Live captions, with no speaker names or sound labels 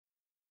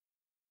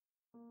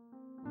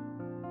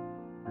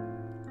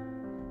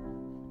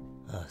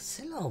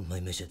Salam,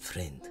 my measured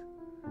friend.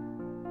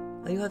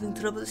 Are you having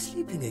trouble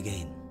sleeping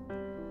again?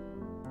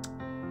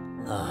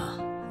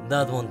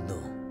 That won't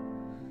do.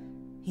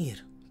 Here,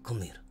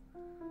 come here.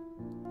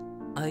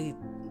 I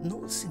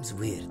know it seems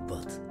weird,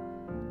 but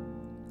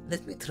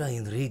let me try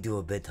and read you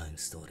a bedtime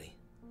story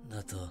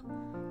that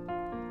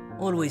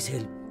always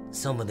help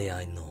somebody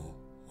I know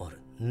or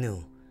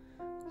knew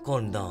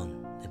calm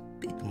down a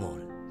bit more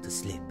to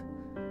sleep.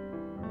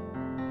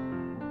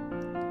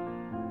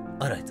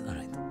 Alright.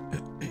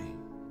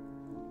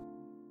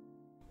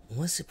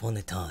 Once upon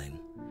a time,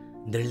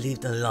 there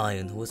lived a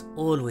lion who was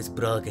always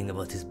bragging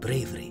about his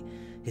bravery,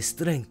 his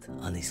strength,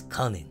 and his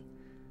cunning.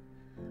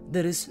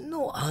 "There is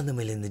no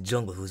animal in the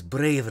jungle who's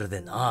braver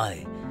than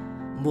I,"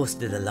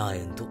 boasted the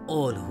lion to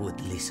all who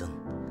would listen.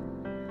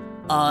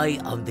 "I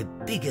am the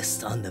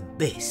biggest and the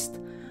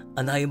best,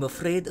 and I am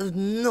afraid of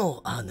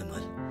no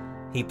animal,"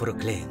 he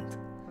proclaimed.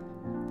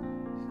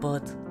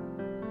 But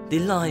the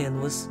lion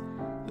was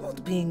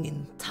not being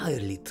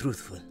entirely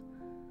truthful.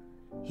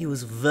 He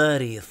was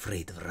very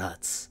afraid of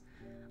rats,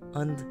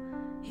 and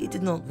he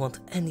did not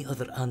want any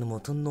other animal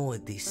to know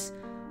this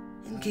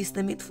in case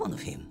they made fun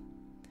of him.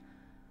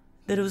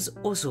 There was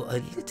also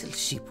a little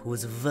sheep who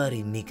was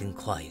very meek and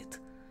quiet.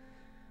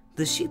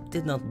 The sheep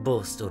did not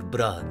boast or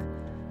brag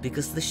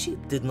because the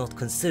sheep did not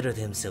consider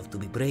himself to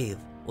be brave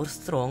or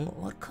strong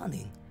or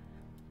cunning.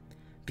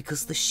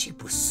 Because the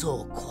sheep was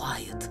so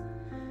quiet,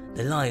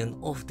 the lion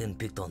often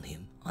picked on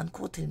him and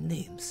called him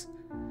names.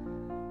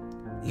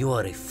 "You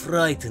are a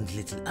frightened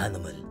little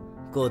animal,"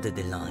 quoted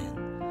the lion.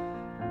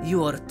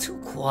 "You are too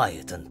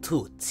quiet and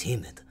too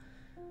timid.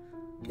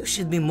 You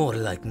should be more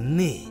like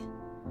me."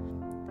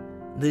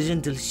 The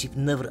gentle sheep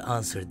never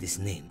answered this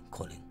name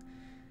calling.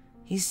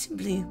 He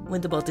simply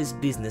went about his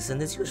business in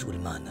his usual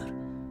manner.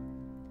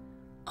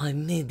 "I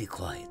may be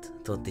quiet,"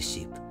 thought the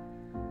sheep,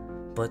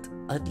 "but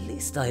at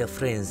least I have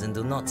friends and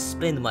do not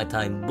spend my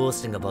time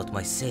boasting about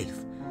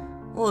myself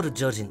or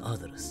judging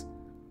others."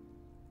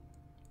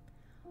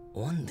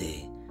 One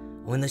day,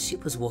 when the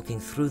sheep was walking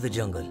through the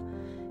jungle,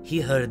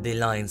 he heard the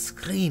lion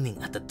screaming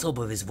at the top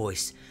of his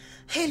voice,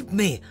 "Help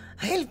me!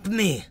 Help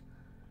me!"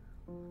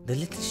 The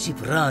little sheep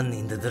ran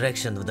in the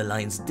direction of the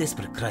lion's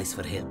desperate cries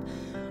for help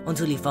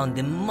until he found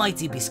the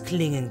mighty beast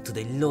clinging to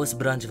the lowest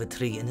branch of a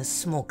tree in a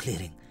small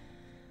clearing.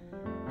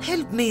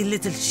 "Help me,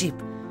 little sheep!"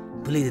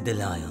 pleaded the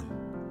lion.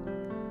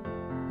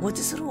 "What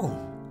is wrong?"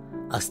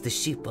 asked the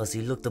sheep as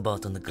he looked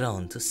about on the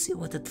ground to see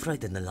what had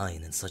frightened the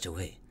lion in such a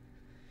way.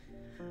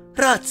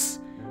 "Rats!"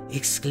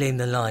 exclaimed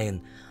the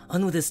lion,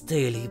 and with his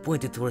tail he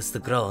pointed towards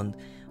the ground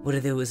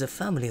where there was a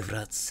family of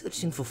rats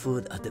searching for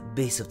food at the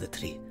base of the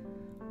tree.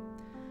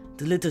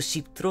 The little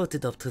sheep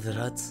trotted up to the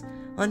rats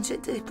and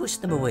gently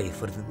pushed them away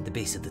from the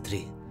base of the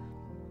tree.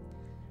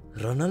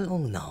 "Run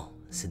along now,"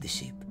 said the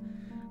sheep.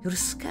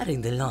 "You're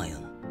scaring the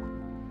lion."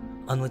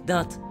 And with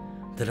that,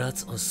 the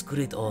rats all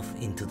scurried off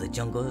into the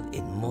jungle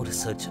in more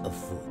search of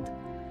food.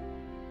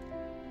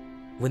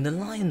 When the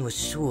lion was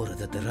sure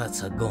that the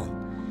rats had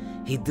gone,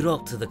 he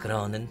dropped to the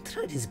ground and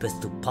tried his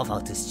best to puff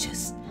out his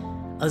chest,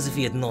 as if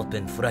he had not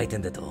been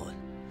frightened at all.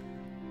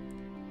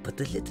 But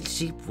the little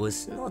sheep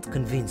was not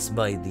convinced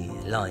by the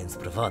lion's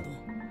bravado.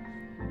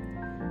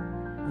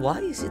 "Why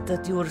is it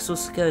that you are so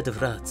scared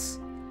of rats?"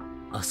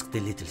 asked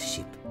the little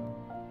sheep.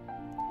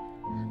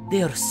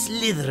 "They are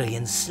slithery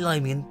and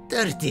slimy and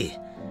dirty,"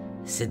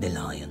 said the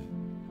lion.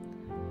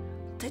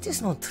 "That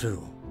is not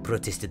true,"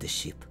 protested the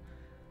sheep.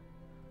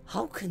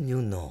 "How can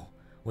you know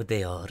what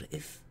they are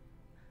if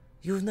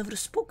you've never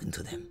spoken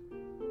to them?"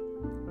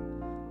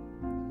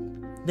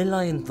 The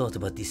lion thought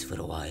about this for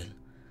a while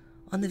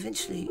and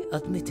eventually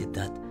admitted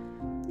that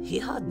he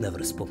had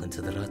never spoken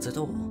to the rats at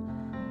all,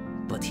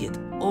 but he had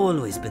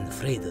always been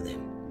afraid of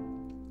them.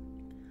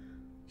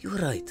 "You're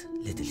right,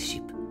 little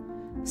sheep,"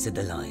 said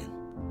the lion.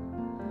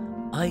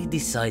 "I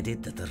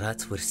decided that the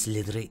rats were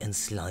slithery and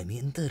slimy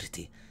and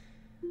dirty,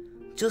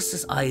 just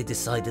as I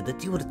decided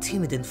that you were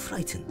timid and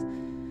frightened.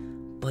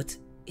 But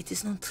it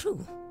is not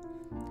true.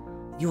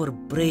 You are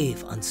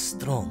brave and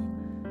strong.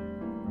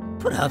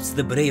 Perhaps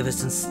the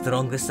bravest and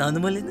strongest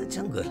animal in the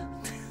jungle."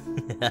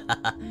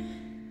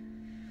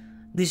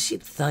 The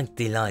sheep thanked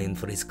the lion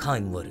for his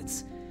kind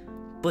words,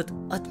 but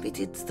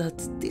admitted that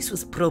this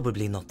was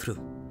probably not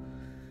true.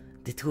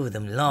 The two of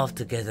them laughed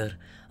together,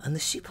 and the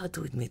sheep had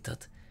to admit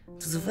that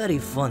it was very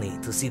funny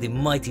to see the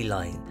mighty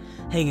lion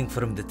hanging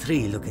from the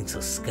tree looking so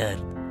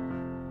scared.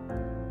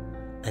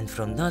 And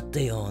from that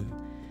day on,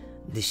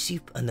 the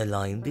sheep and the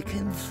lion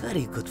became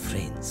very good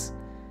friends.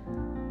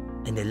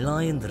 And the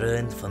lion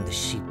learned from the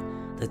sheep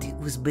that it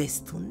was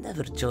best to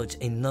never judge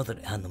another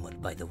animal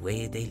by the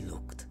way they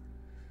looked.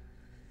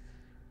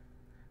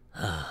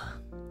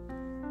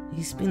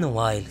 It's been a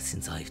while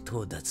since I've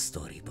told that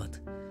story, but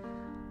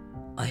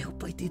I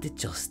hope I did it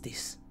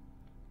justice.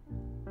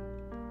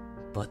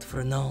 But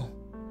for now,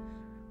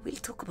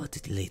 we'll talk about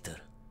it later.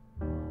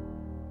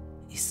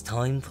 It's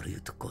time for you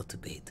to go to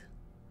bed.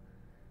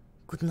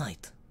 Good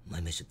night,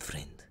 my measured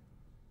friend.